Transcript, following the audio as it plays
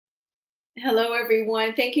Hello,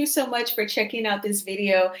 everyone. Thank you so much for checking out this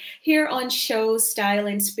video here on Show Style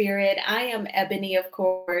and Spirit. I am Ebony, of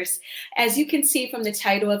course. As you can see from the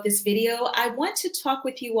title of this video, I want to talk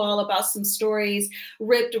with you all about some stories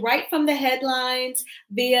ripped right from the headlines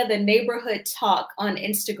via the neighborhood talk on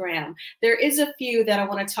Instagram. There is a few that I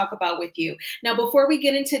want to talk about with you. Now, before we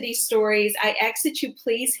get into these stories, I ask that you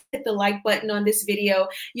please hit the like button on this video.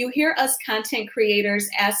 You hear us content creators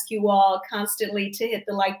ask you all constantly to hit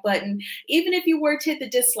the like button. Even if you were to hit the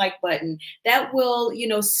dislike button, that will,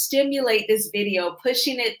 stimulate this video,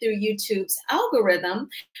 pushing it through YouTube's algorithm,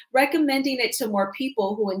 recommending it to more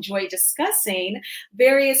people who enjoy discussing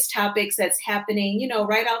various topics that's happening,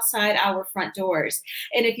 right outside our front doors.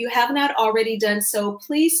 And if you have not already done so,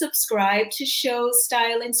 please subscribe to Show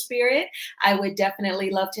Style and Spirit. I would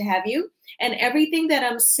definitely love to have you. And everything that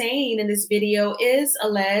I'm saying in this video is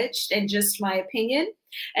alleged and just my opinion.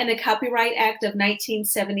 And the Copyright Act of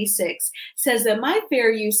 1976 says that my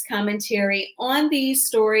fair use commentary on these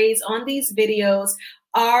stories, on these videos,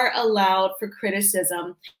 are allowed for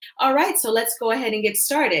criticism. All right, so let's go ahead and get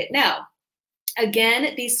started. Now,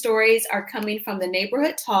 again, these stories are coming from the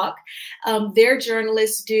Neighborhood Talk. Their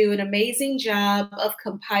journalists do an amazing job of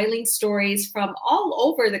compiling stories from all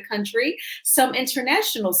over the country, some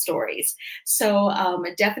international stories. So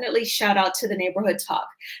definitely shout out to the Neighborhood Talk.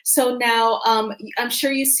 So now I'm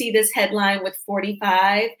sure you see this headline with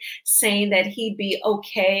 45 saying that he'd be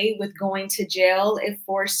okay with going to jail if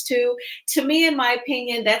forced to. To me, in my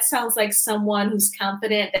opinion, that sounds like someone who's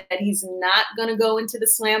confident that he's not going to go into the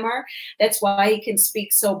slammer. That's why he can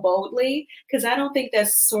speak so boldly, because I don't think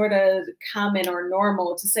that's sort of common or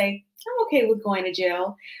normal to say, I'm okay with going to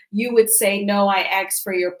jail. You would say, no, I ask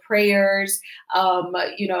for your prayers. I'm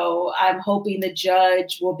hoping the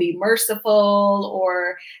judge will be merciful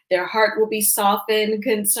or their heart will be softened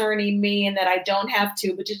concerning me and that I don't have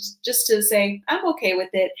to, but just to say, I'm okay with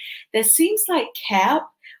it. That seems like cap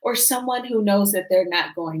or someone who knows that they're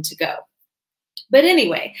not going to go. But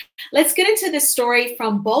anyway, let's get into this story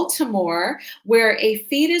from Baltimore, where a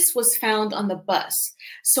fetus was found on the bus.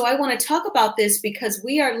 So I want to talk about this because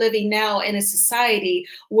we are living now in a society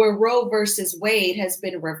where Roe versus Wade has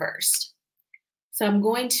been reversed. So I'm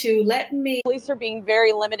going to Police are being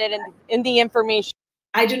very limited in the information.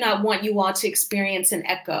 I do not want you all to experience an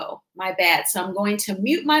echo. My bad. So I'm going to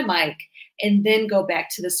mute my mic and then go back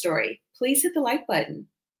to the story. Please hit the like button.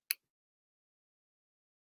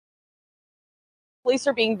 Police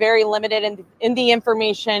are being very limited in the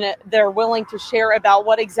information they're willing to share about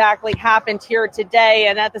what exactly happened here today.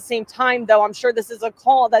 And at the same time, though, I'm sure this is a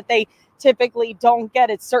call that they typically don't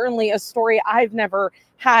get. It's certainly a story I've never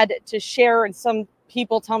had to share. And some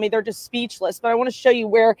people tell me they're just speechless. But I want to show you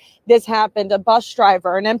where this happened. A bus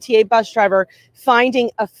driver, an MTA bus driver,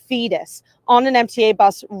 finding a fetus on an MTA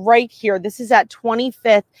bus right here. This is at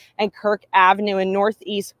 25th and Kirk Avenue in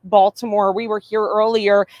Northeast Baltimore. We were here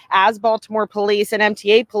earlier as Baltimore police and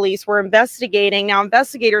MTA police were investigating. Now,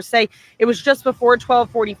 investigators say it was just before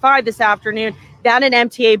 12:45 this afternoon that an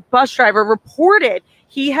MTA bus driver reported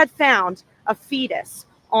he had found a fetus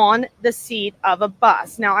on the seat of a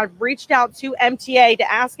bus. Now, I've reached out to MTA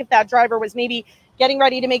to ask if that driver was maybe getting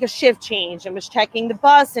ready to make a shift change and was checking the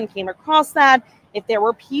bus and came across that. If there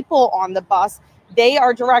were people on the bus, they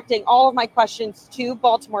are directing all of my questions to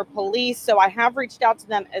Baltimore police. So I have reached out to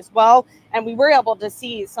them as well. And we were able to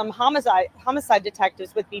see some homicide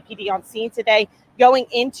detectives with BPD on scene today going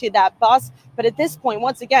into that bus. But at this point,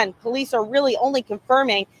 once again, police are really only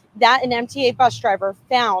confirming that an MTA bus driver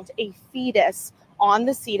found a fetus on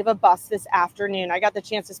the seat of a bus this afternoon. I got the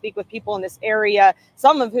chance to speak with people in this area,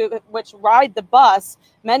 some of which ride the bus.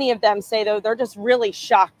 Many of them say, though, they're just really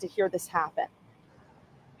shocked to hear this happen.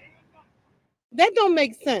 That don't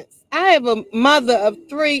make sense. I have a mother of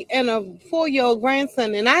 3 and a 4-year-old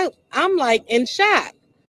grandson, and I'm like in shock.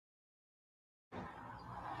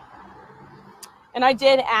 And I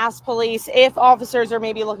did ask police if officers are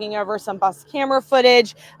maybe looking over some bus camera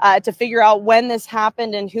footage to figure out when this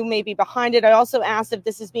happened and who may be behind it. I also asked if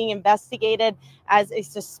this is being investigated as a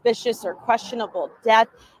suspicious or questionable death.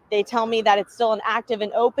 They tell me that it's still an active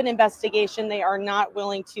and open investigation. They are not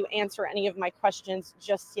willing to answer any of my questions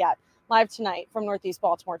just yet. Live tonight from Northeast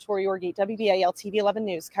Baltimore, Tori Orgi, WBAL TV 11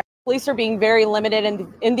 News. Police are being very limited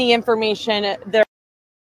in the information they're.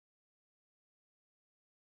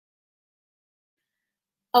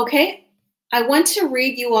 Okay, I want to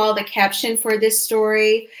read you all the caption for this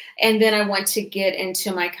story, and then I want to get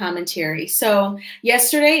into my commentary. So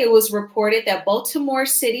yesterday it was reported that Baltimore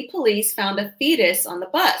City Police found a fetus on a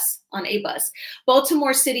bus.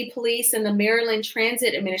 Baltimore City Police and the Maryland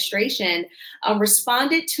Transit Administration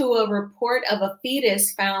responded to a report of a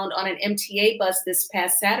fetus found on an MTA bus this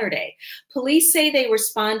past Saturday. Police say they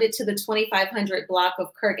responded to the 2500 block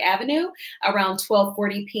of Kirk Avenue around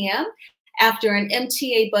 12:40 p.m. after an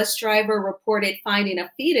MTA bus driver reported finding a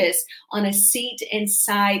fetus on a seat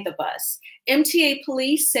inside the bus. MTA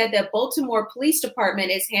police said that Baltimore Police Department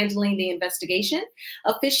is handling the investigation.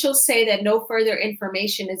 Officials say that no further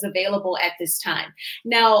information is available at this time.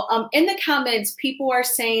 Now, in the comments, people are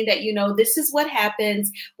saying that, this is what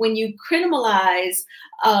happens when you criminalize,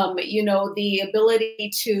 the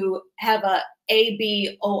ability to have a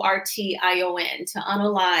abortion, to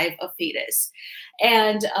unalive a fetus.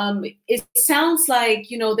 And it sounds like,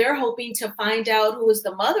 they're hoping to find out who is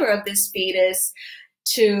the mother of this fetus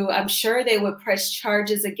I'm sure they would press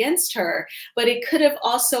charges against her, but it could have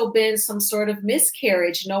also been some sort of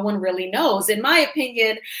miscarriage. No one really knows. In my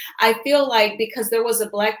opinion, I feel like because there was a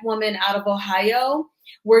Black woman out of Ohio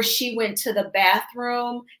where she went to the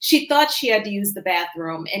bathroom, she thought she had to use the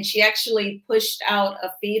bathroom, and she actually pushed out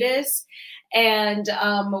a fetus. And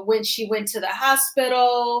when she went to the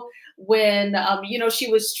hospital, when,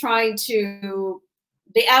 she was trying to,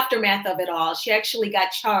 the aftermath of it all, she actually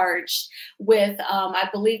got charged with, I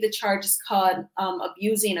believe the charge is called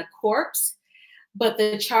abusing a corpse. But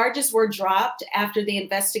the charges were dropped after the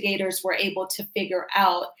investigators were able to figure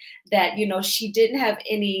out that, she didn't have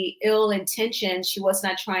any ill intention. She was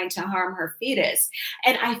not trying to harm her fetus.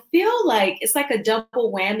 And I feel like it's like a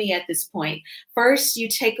double whammy at this point. First, you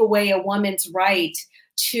take away a woman's right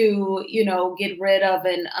to, get rid of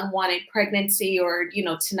an unwanted pregnancy or,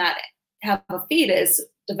 to not have a fetus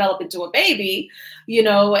develop into a baby,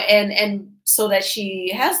 and so that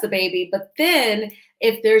she has the baby. But then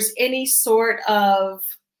if there's any sort of,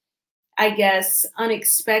 I guess,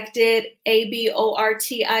 unexpected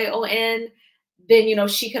abortion, then,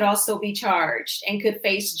 she could also be charged and could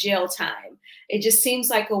face jail time. It just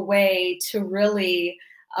seems like a way to really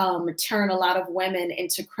turn a lot of women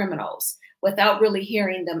into criminals without really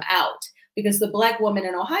hearing them out. Because the Black woman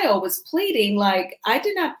in Ohio was pleading like, I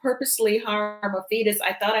did not purposely harm a fetus.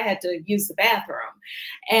 I thought I had to use the bathroom.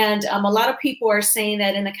 And a lot of people are saying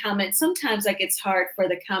that in the comments. Sometimes like it's hard for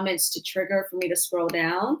the comments to trigger for me to scroll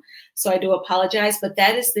down. So I do apologize, but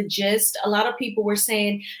that is the gist. A lot of people were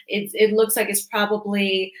saying it looks like it's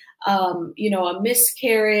probably, a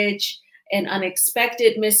miscarriage, an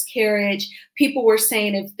unexpected miscarriage. People were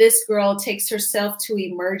saying if this girl takes herself to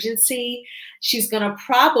emergency, she's going to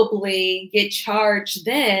probably get charged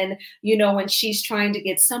then, when she's trying to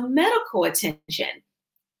get some medical attention.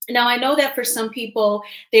 Now, I know that for some people,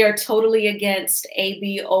 they are totally against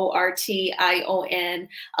abortion.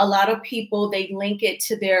 A lot of people, they link it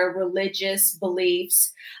to their religious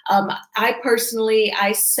beliefs. I personally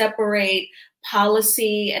separate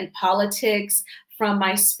policy and politics from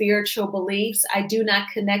my spiritual beliefs. I do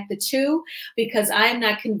not connect the two because I am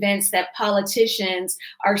not convinced that politicians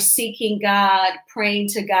are seeking God, praying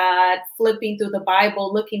to God, flipping through the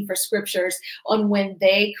Bible, looking for scriptures on when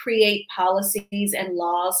they create policies and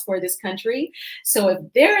laws for this country. So if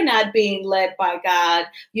they're not being led by God,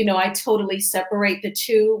 I totally separate the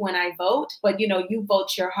two when I vote. But, you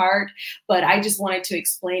vote your heart. But I just wanted to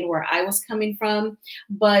explain where I was coming from.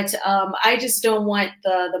 But I just don't want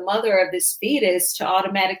the mother of this fetus to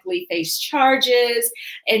automatically face charges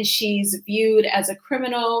and she's viewed as a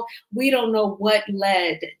criminal. We don't know what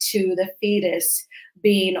led to the fetus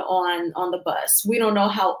being on the bus. We don't know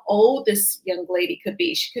how old this young lady could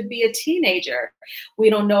be. She could be a teenager. We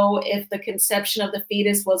don't know if the conception of the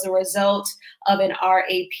fetus was a result of an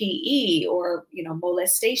RAPE or,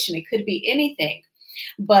 molestation. It could be anything.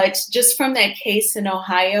 But just from that case in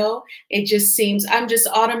Ohio, it just seems, I'm just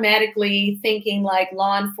automatically thinking like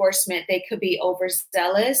law enforcement, they could be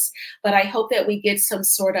overzealous, but I hope that we get some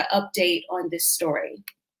sort of update on this story.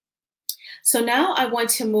 So now I want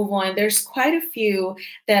to move on. There's quite a few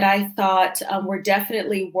that I thought were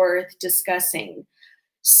definitely worth discussing.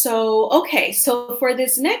 So, okay, so for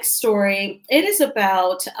this next story, it is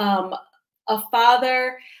about a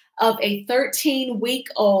father of a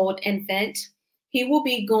 13-week-old infant. He will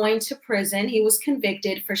be going to prison. He was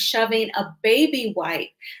convicted for shoving a baby wipe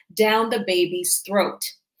down the baby's throat.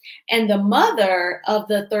 And the mother of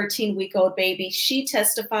the 13-week-old baby, she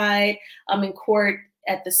testified in court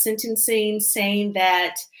at the sentencing saying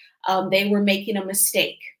that they were making a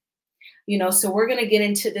mistake. So we're going to get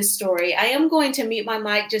into this story. I am going to mute my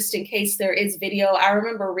mic just in case there is video. I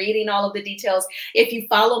remember reading all of the details. If you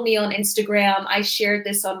follow me on Instagram, I shared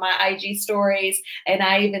this on my IG stories, and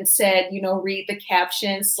I even said, read the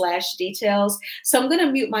captions / details. So I'm going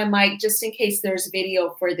to mute my mic just in case there's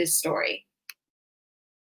video for this story.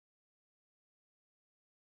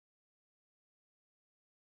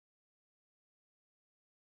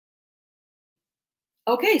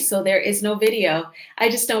 Okay, so there is no video. I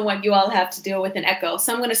just don't want you all to have to deal with an echo.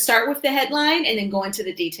 So I'm going to start with the headline and then go into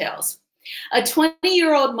the details. A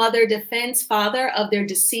 20-year-old mother defends father of their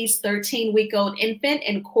deceased 13-week-old infant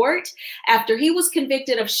in court after he was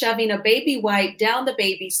convicted of shoving a baby wipe down the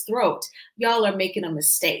baby's throat. Y'all are making a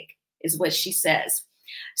mistake, is what she says.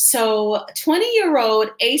 So 20-year-old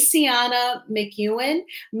Asiana McEwen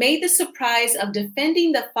made the surprise of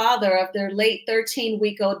defending the father of their late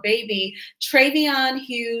 13-week-old baby, Travion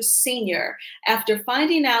Hughes Sr., after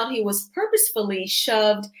finding out he was purposefully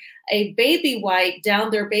shoved a baby wipe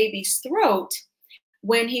down their baby's throat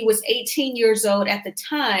when he was 18 years old at the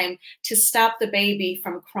time to stop the baby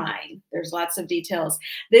from crying. There's lots of details.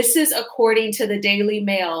 This is according to the Daily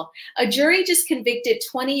Mail. A jury just convicted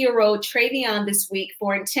 20-year-old Travion this week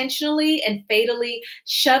for intentionally and fatally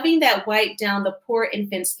shoving that wipe down the poor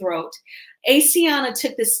infant's throat. Asiana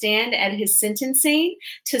took the stand at his sentencing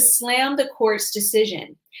to slam the court's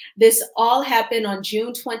decision. This all happened on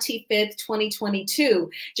June 25th, 2022,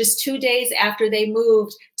 just 2 days after they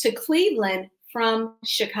moved to Cleveland from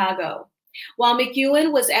Chicago. While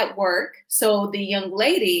McEwen was at work, so the young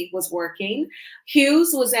lady was working,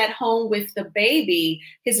 Hughes was at home with the baby,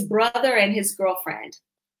 his brother, and his girlfriend.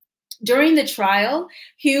 During the trial,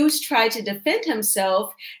 Hughes tried to defend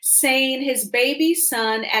himself, saying his baby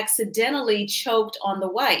son accidentally choked on the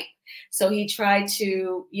wipe. So he tried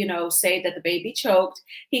to, say that the baby choked.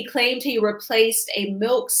 He claimed he replaced a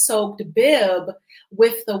milk-soaked bib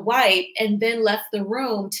with the wipe and then left the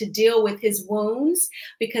room to deal with his wounds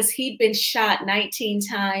because he'd been shot 19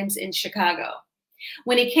 times in Chicago.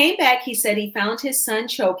 When he came back, he said he found his son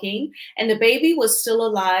choking and the baby was still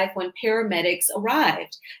alive when paramedics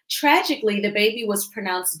arrived. Tragically, the baby was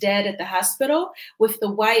pronounced dead at the hospital with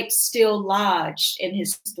the wipe still lodged in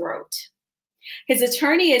his throat. His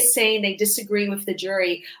attorney is saying they disagree with the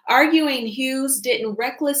jury, arguing Hughes didn't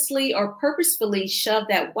recklessly or purposefully shove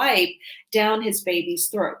that wipe down his baby's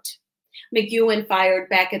throat. McEwen fired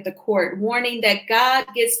back at the court, warning that God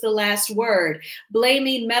gets the last word,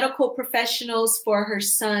 blaming medical professionals for her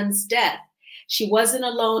son's death. She wasn't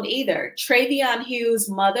alone either. Travion Hughes'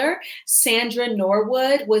 mother, Sandra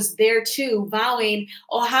Norwood, was there too, vowing,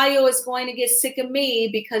 Ohio is going to get sick of me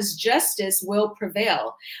because justice will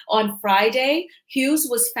prevail. On Friday, Hughes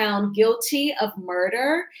was found guilty of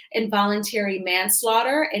murder, involuntary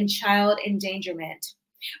manslaughter, and child endangerment,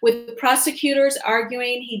 with prosecutors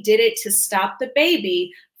arguing he did it to stop the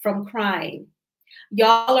baby from crying.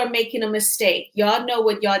 Y'all are making a mistake. Y'all know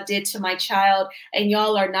what y'all did to my child, and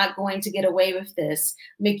y'all are not going to get away with this,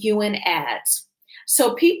 McEwen adds.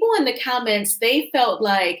 So people in the comments, they felt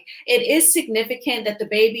like it is significant that the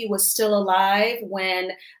baby was still alive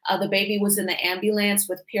when the baby was in the ambulance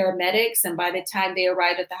with paramedics, and by the time they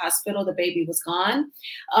arrived at the hospital, the baby was gone.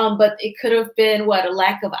 But it could have been, a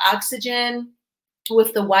lack of oxygen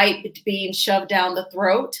with the wipe being shoved down the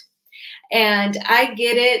throat. And I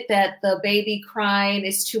get it that the baby crying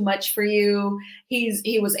is too much for you.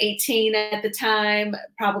 He was 18 at the time,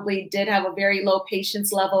 probably did have a very low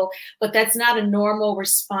patience level, but that's not a normal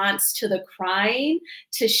response to the crying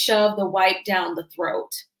to shove the wipe down the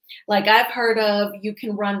throat. Like I've heard of, you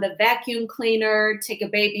can run the vacuum cleaner, take a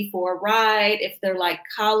baby for a ride if they're like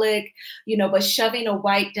colic, but shoving a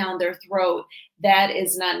wipe down their throat, that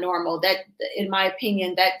is not normal. That, in my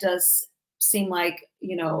opinion, that does seem like,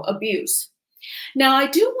 abuse. Now, I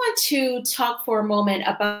do want to talk for a moment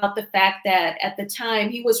about the fact that at the time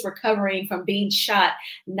he was recovering from being shot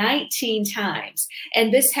 19 times.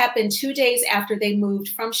 And this happened 2 days after they moved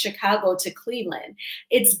from Chicago to Cleveland.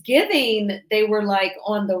 It's giving they were like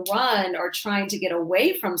on the run or trying to get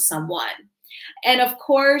away from someone. And of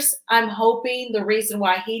course, I'm hoping the reason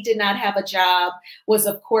why he did not have a job was,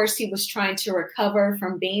 of course, he was trying to recover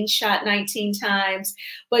from being shot 19 times.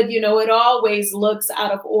 But, it always looks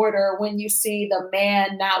out of order when you see the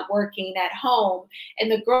man not working at home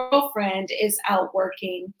and the girlfriend is out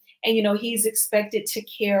working and, he's expected to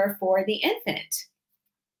care for the infant.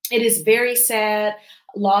 It is very sad,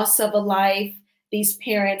 loss of a life. These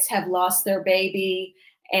parents have lost their baby.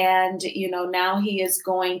 And, now he is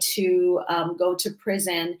going to go to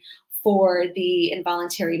prison for the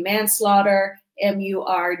involuntary manslaughter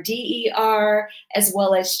murder, as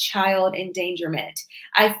well as child endangerment.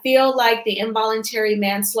 I feel like the involuntary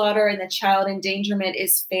manslaughter and the child endangerment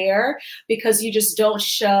is fair because you just don't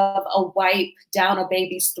shove a wipe down a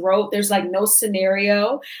baby's throat. There's like no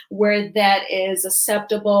scenario where that is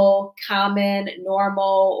acceptable, common,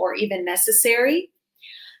 normal, or even necessary.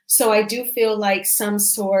 So I do feel like some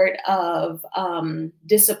sort of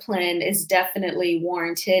discipline is definitely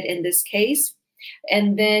warranted in this case.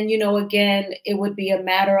 And then, you know, again, it would be a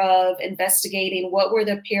matter of investigating what were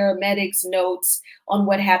the paramedics' notes on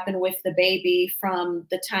what happened with the baby from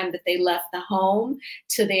the time that they left the home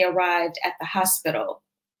till they arrived at the hospital.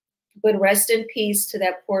 But rest in peace to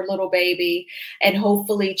that poor little baby. And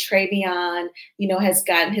hopefully Travion, you know, has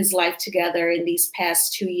gotten his life together in these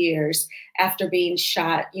past 2 years after being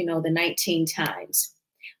shot, you know, the 19 times.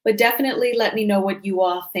 But definitely let me know what you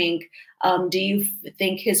all think. Do you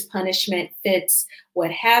think his punishment fits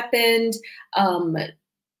what happened?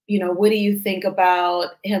 You know, what do you think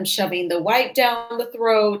about him shoving the wipe down the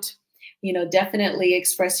throat? You know, definitely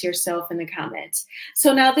express yourself in the comments.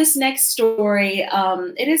 So now this next story,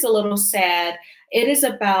 it is a little sad. It is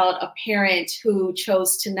about a parent who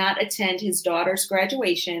chose to not attend his daughter's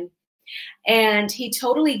graduation. And he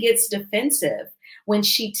totally gets defensive when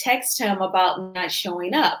she texts him about not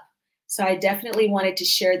showing up. So I definitely wanted to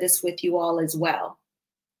share this with you all as well.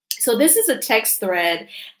 So this is a text thread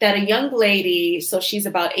that a young lady, so she's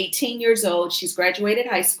about 18 years old, she's graduated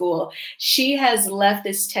high school. She has left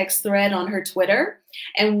this text thread on her Twitter,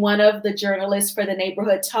 and one of the journalists for the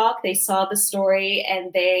Neighborhood Talk, they saw the story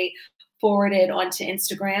and they forwarded onto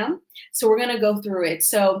Instagram. So we're going to go through it.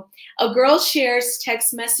 So a girl shares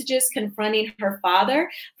text messages confronting her father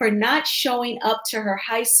for not showing up to her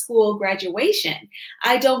high school graduation.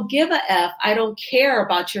 I don't give a F. I don't care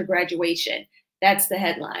about your graduation. That's the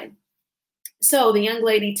headline. So the young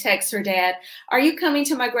lady texts her dad, "Are you coming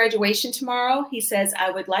to my graduation tomorrow?" He says,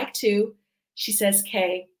 "I would like to." She says,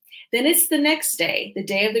 "K." Then it's the next day, the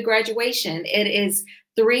day of the graduation. It is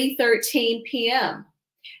 3:13 p.m.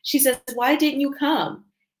 She says, "Why didn't you come?"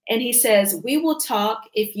 And he says, "We will talk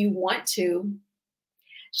if you want to."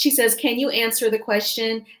 She says, "Can you answer the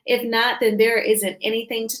question? If not, then there isn't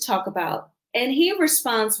anything to talk about." And he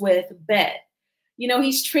responds with, "Bet." You know,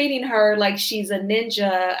 he's treating her like she's a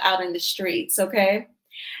ninja out in the streets, okay?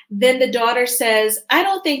 Then the daughter says, "I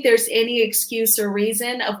don't think there's any excuse or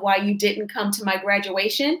reason of why you didn't come to my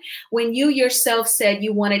graduation when you yourself said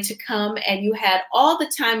you wanted to come and you had all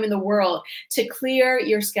the time in the world to clear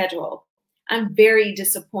your schedule. I'm very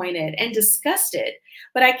disappointed and disgusted,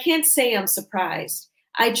 but I can't say I'm surprised.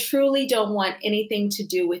 I truly don't want anything to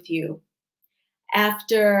do with you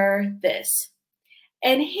after this."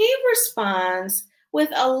 And he responds with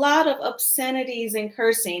a lot of obscenities and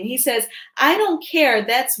cursing. He says, "I don't care.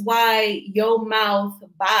 That's why your mouth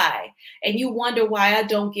bye. And you wonder why I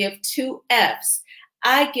don't give 2 Fs.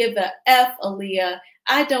 I give a F, Aaliyah.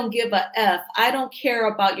 I don't give a F. I don't care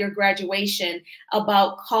about your graduation,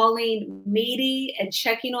 about calling meaty and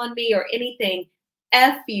checking on me or anything.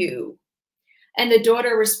 F you." And the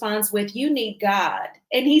daughter responds with, "You need God."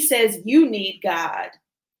 And he says, "You need God."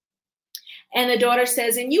 And the daughter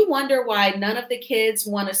says, "And you wonder why none of the kids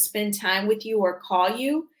want to spend time with you or call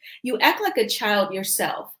you? You act like a child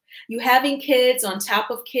yourself. You having kids on top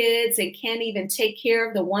of kids and can't even take care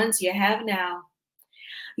of the ones you have now.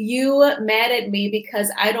 You mad at me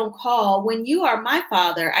because I don't call when you are my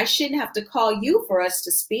father. I shouldn't have to call you for us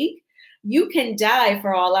to speak. You can die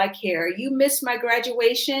for all I care. You missed my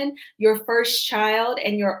graduation, your first child,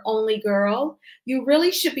 and your only girl. You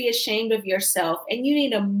really should be ashamed of yourself, and you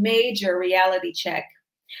need a major reality check.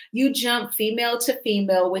 You jump female to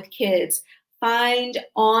female with kids. Find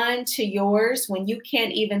on to yours when you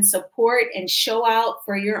can't even support and show out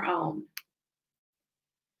for your own."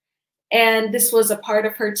 And this was a part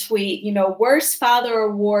of her tweet, you know, "Worst father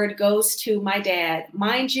award goes to my dad.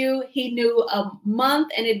 Mind you, he knew a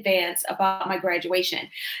month in advance about my graduation."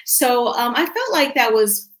 So I felt like that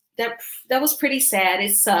was pretty sad.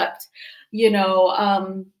 It sucked, you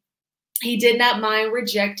know. He did not mind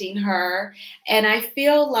rejecting her. And I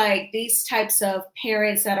feel like these types of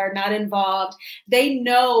parents that are not involved, they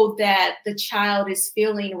know that the child is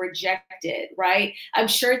feeling rejected, right? I'm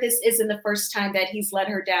sure this isn't the first time that he's let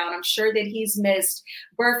her down. I'm sure that he's missed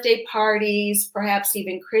birthday parties, perhaps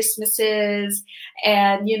even Christmases.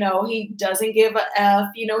 And, you know, he doesn't give a F.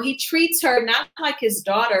 You know, he treats her not like his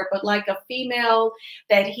daughter, but like a female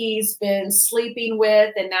that he's been sleeping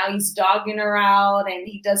with, and now he's dogging her out, and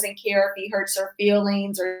he doesn't care if he hurts her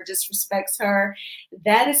feelings or disrespects her.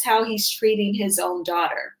 That is how he's treating his own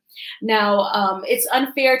daughter. Now, it's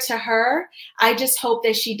unfair to her. I just hope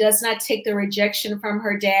that she does not take the rejection from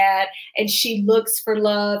her dad and she looks for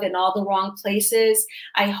love in all the wrong places.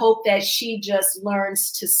 I hope that she just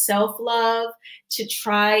learns to self-love, to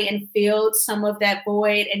try and fill some of that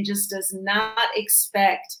void, and just does not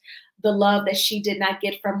expect the love that she did not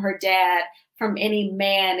get from her dad from any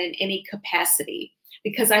man in any capacity.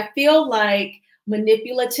 Because I feel like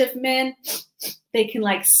manipulative men, they can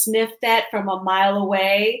like sniff that from a mile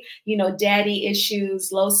away, you know, daddy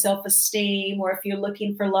issues, low self-esteem, or if you're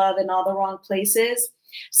looking for love in all the wrong places.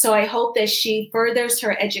 So I hope that she furthers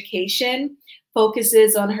her education,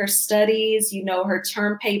 focuses on her studies, you know, her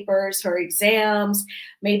term papers, her exams,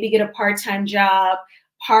 maybe get a part-time job,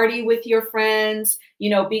 party with your friends, you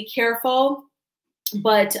know, be careful,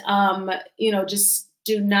 but, you know, just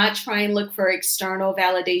do not try and look for external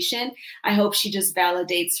validation. I hope she just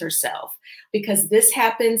validates herself, because this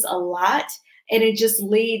happens a lot and it just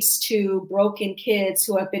leads to broken kids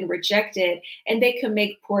who have been rejected, and they can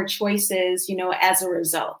make poor choices, you know, as a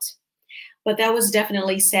result. But that was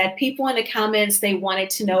definitely sad. People in the comments, they wanted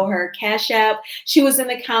to know her Cash App. She was in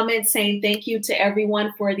the comments saying thank you to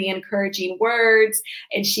everyone for the encouraging words,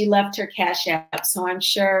 and she left her Cash App. So I'm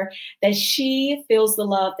sure that she feels the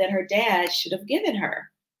love that her dad should have given her.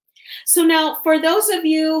 So now, for those of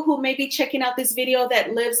you who may be checking out this video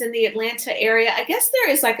that lives in the Atlanta area, I guess there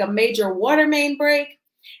is like a major water main break.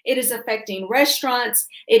 It is affecting restaurants.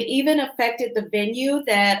 It even affected the venue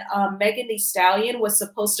that Megan Thee Stallion was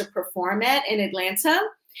supposed to perform at in Atlanta.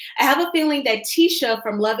 I have a feeling that Tisha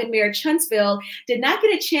from Love and Marriage Huntsville did not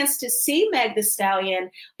get a chance to see Meg Thee Stallion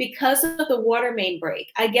because of the water main break.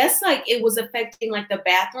 I guess like it was affecting like the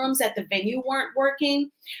bathrooms at the venue weren't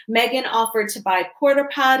working. Megan offered to buy porta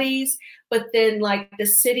potties, but then like the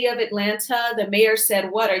city of Atlanta, the mayor said,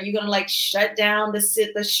 what, are you going to like shut down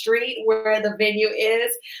the street where the venue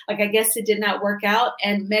is? Like, I guess it did not work out,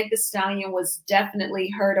 and Meg Thee Stallion was definitely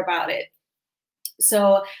hurt about it.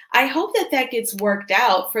 So I hope that that gets worked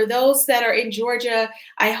out. For those that are in Georgia,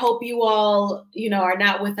 I hope you all, you know, are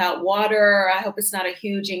not without water. I hope it's not a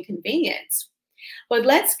huge inconvenience. But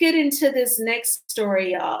let's get into this next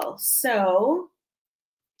story, y'all. So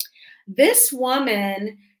this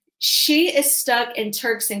woman, she is stuck in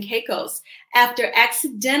Turks and Caicos after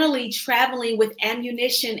accidentally traveling with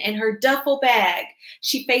ammunition in her duffel bag.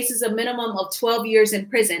 She faces a minimum of 12 years in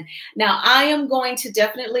prison. Now, I am going to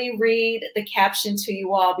definitely read the caption to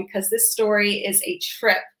you all because this story is a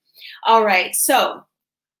trip. All right, so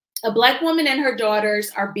a Black woman and her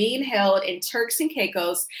daughters are being held in Turks and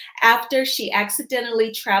Caicos after she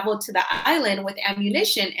accidentally traveled to the island with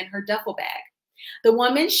ammunition in her duffel bag. The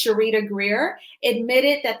woman, Sharita Greer,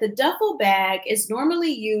 admitted that the duffel bag is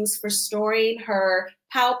normally used for storing her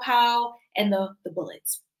pow-pow and the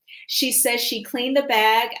bullets. She says she cleaned the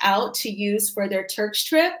bag out to use for their Turks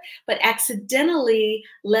trip, but accidentally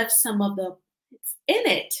left some of the bullets in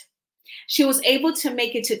it. She was able to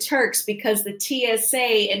make it to Turks because the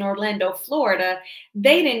TSA in Orlando, Florida,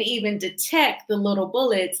 they didn't even detect the little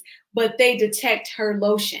bullets, but they detect her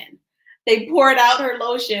lotion. They poured out her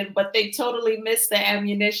lotion, but they totally missed the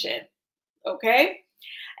ammunition, okay?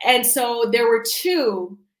 And so there were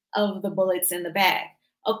 2 of the bullets in the bag.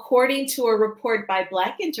 According to a report by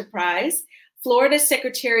Black Enterprise, Florida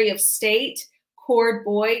Secretary of State Cord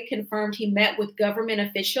Boyd confirmed he met with government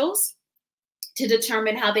officials to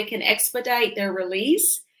determine how they can expedite their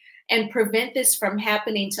release and prevent this from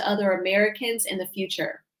happening to other Americans in the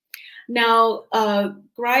future. Now,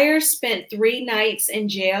 Greer spent 3 nights in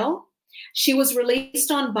jail. She was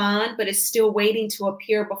released on bond, but is still waiting to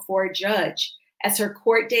appear before a judge, as her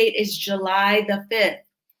court date is July the 5th.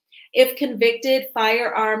 If convicted,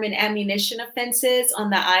 firearm and ammunition offenses on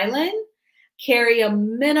the island carry a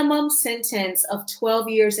minimum sentence of 12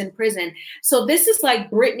 years in prison. So this is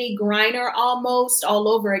like Brittany Griner almost all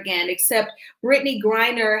over again, except Brittany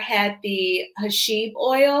Griner had the hashib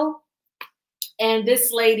oil and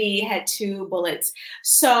this lady had 2 bullets.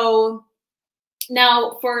 So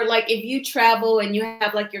now for like, if you travel and you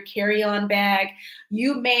have like your carry-on bag,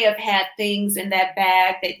 you may have had things in that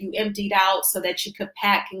bag that you emptied out so that you could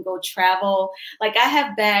pack and go travel. Like I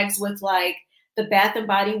have bags with like the Bath and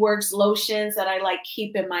Body Works lotions that I like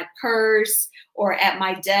keep in my purse or at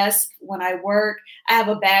my desk when I work. I have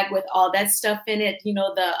a bag with all that stuff in it, you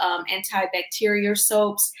know, the antibacterial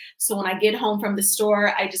soaps. So when I get home from the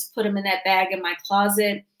store, I just put them in that bag in my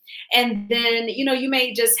closet. And then, you know, you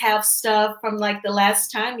may just have stuff from like the last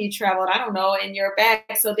time you traveled, I don't know, in your bag.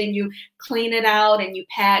 So then you clean it out and you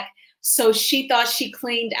pack. So she thought she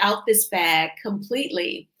cleaned out this bag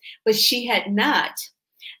completely, but she had not.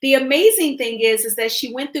 The amazing thing is that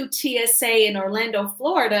she went through TSA in Orlando,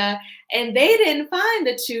 Florida, and they didn't find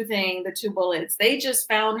the two bullets. They just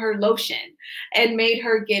found her lotion and made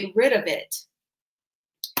her get rid of it.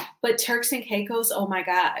 But Turks and Caicos, oh my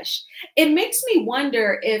gosh. It makes me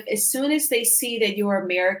wonder if as soon as they see that you're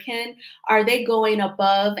American, are they going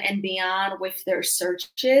above and beyond with their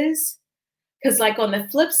searches? Because like on the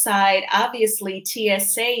flip side, obviously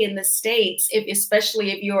TSA in the States,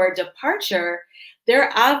 especially if you're a departure,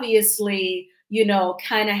 they're obviously, you know,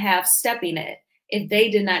 kind of half stepping it if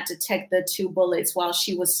they did not detect the two bullets while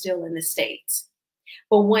she was still in the States.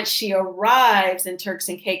 But once she arrives in Turks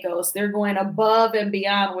and Caicos, they're going above and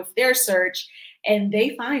beyond with their search and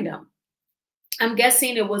they find them. I'm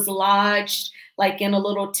guessing it was lodged like in a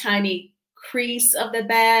little tiny crease of the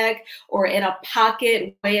bag or in a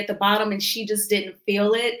pocket way at the bottom, and she just didn't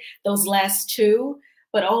feel it, those last two.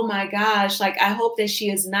 But oh my gosh, like I hope that she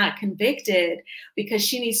is not convicted because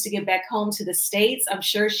she needs to get back home to the States. I'm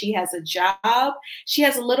sure she has a job. She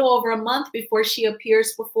has a little over a month before she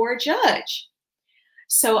appears before a judge.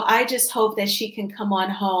 So I just hope that she can come on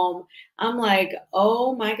home. I'm like,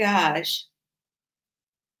 oh my gosh.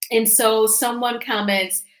 And so someone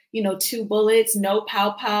comments, you know, two bullets, no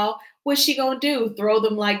pow pow. What's she gonna do? Throw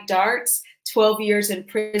them like darts? 12 years in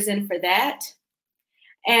prison for that?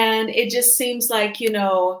 And it just seems like, you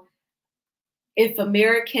know, if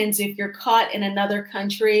you're caught in another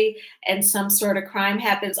country and some sort of crime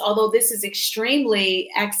happens, although this is extremely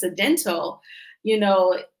accidental, you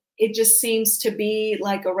know, it just seems to be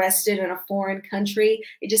like arrested in a foreign country.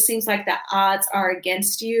 It just seems like the odds are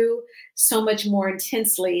against you so much more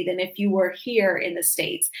intensely than if you were here in the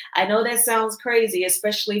States. I know that sounds crazy,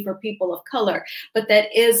 especially for people of color, but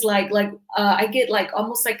that is I get like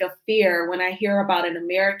almost like a fear when I hear about an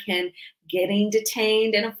American getting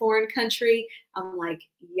detained in a foreign country. I'm like,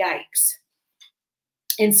 yikes.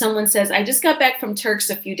 And someone says, I just got back from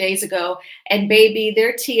Turks a few days ago, and baby,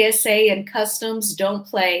 their TSA and customs don't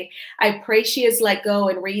play. I pray she is let go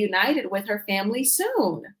and reunited with her family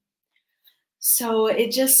soon. So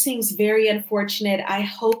it just seems very unfortunate. I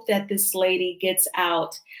hope that this lady gets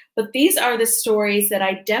out. But these are the stories that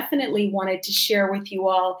I definitely wanted to share with you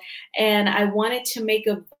all. And I wanted to make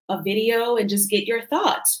a video and just get your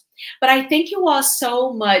thoughts. But I thank you all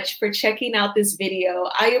so much for checking out this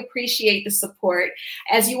video. I appreciate the support.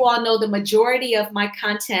 As you all know, the majority of my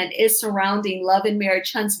content is surrounding love and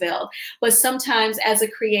marriage Huntsville. But sometimes as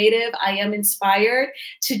a creative, I am inspired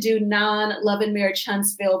to do non-love and marriage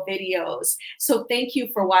Huntsville videos. So thank you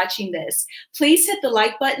for watching this. Please hit the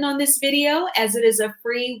like button on this video as it is a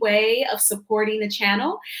free way of supporting the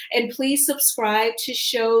channel. And please subscribe to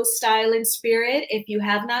Show Style and Spirit if you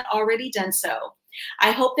have not already done so.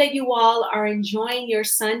 I hope that you all are enjoying your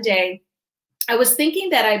Sunday. I was thinking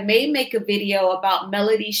that I may make a video about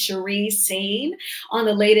Melody Cherie's scene on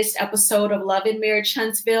the latest episode of Love and Marriage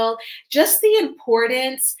Huntsville, just the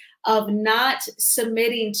importance of not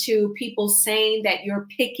submitting to people saying that you're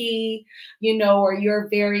picky, you know, or you're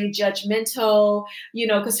very judgmental, you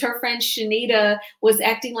know, because her friend Shanita was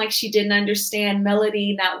acting like she didn't understand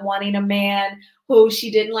Melody not wanting a man who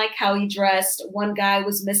she didn't like how he dressed. One guy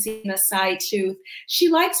was missing a side tooth. She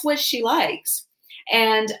likes what she likes.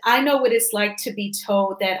 And I know what it's like to be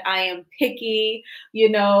told that I am picky, you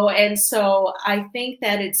know, and so I think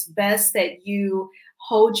that it's best that you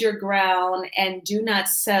hold your ground and do not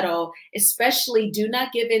settle, especially do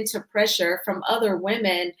not give in to pressure from other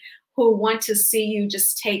women who want to see you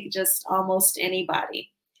just take just almost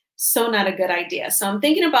anybody. So not a good idea. So I'm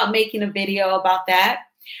thinking about making a video about that.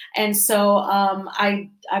 And so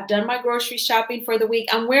I've done my grocery shopping for the week.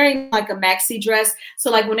 I'm wearing like a maxi dress.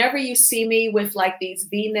 So like whenever you see me with like these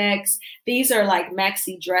V-necks, these are like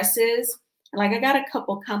maxi dresses. Like I got a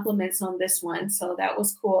couple compliments on this one, so that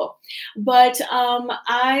was cool. But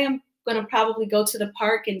I am going to probably go to the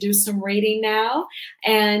park and do some reading now.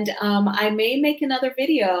 And I may make another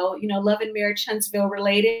video, you know, Love and Marriage Huntsville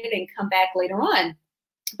related and come back later on.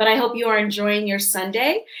 But I hope you are enjoying your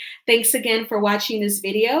Sunday. Thanks again for watching this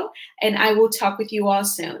video, and I will talk with you all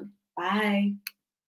soon. Bye.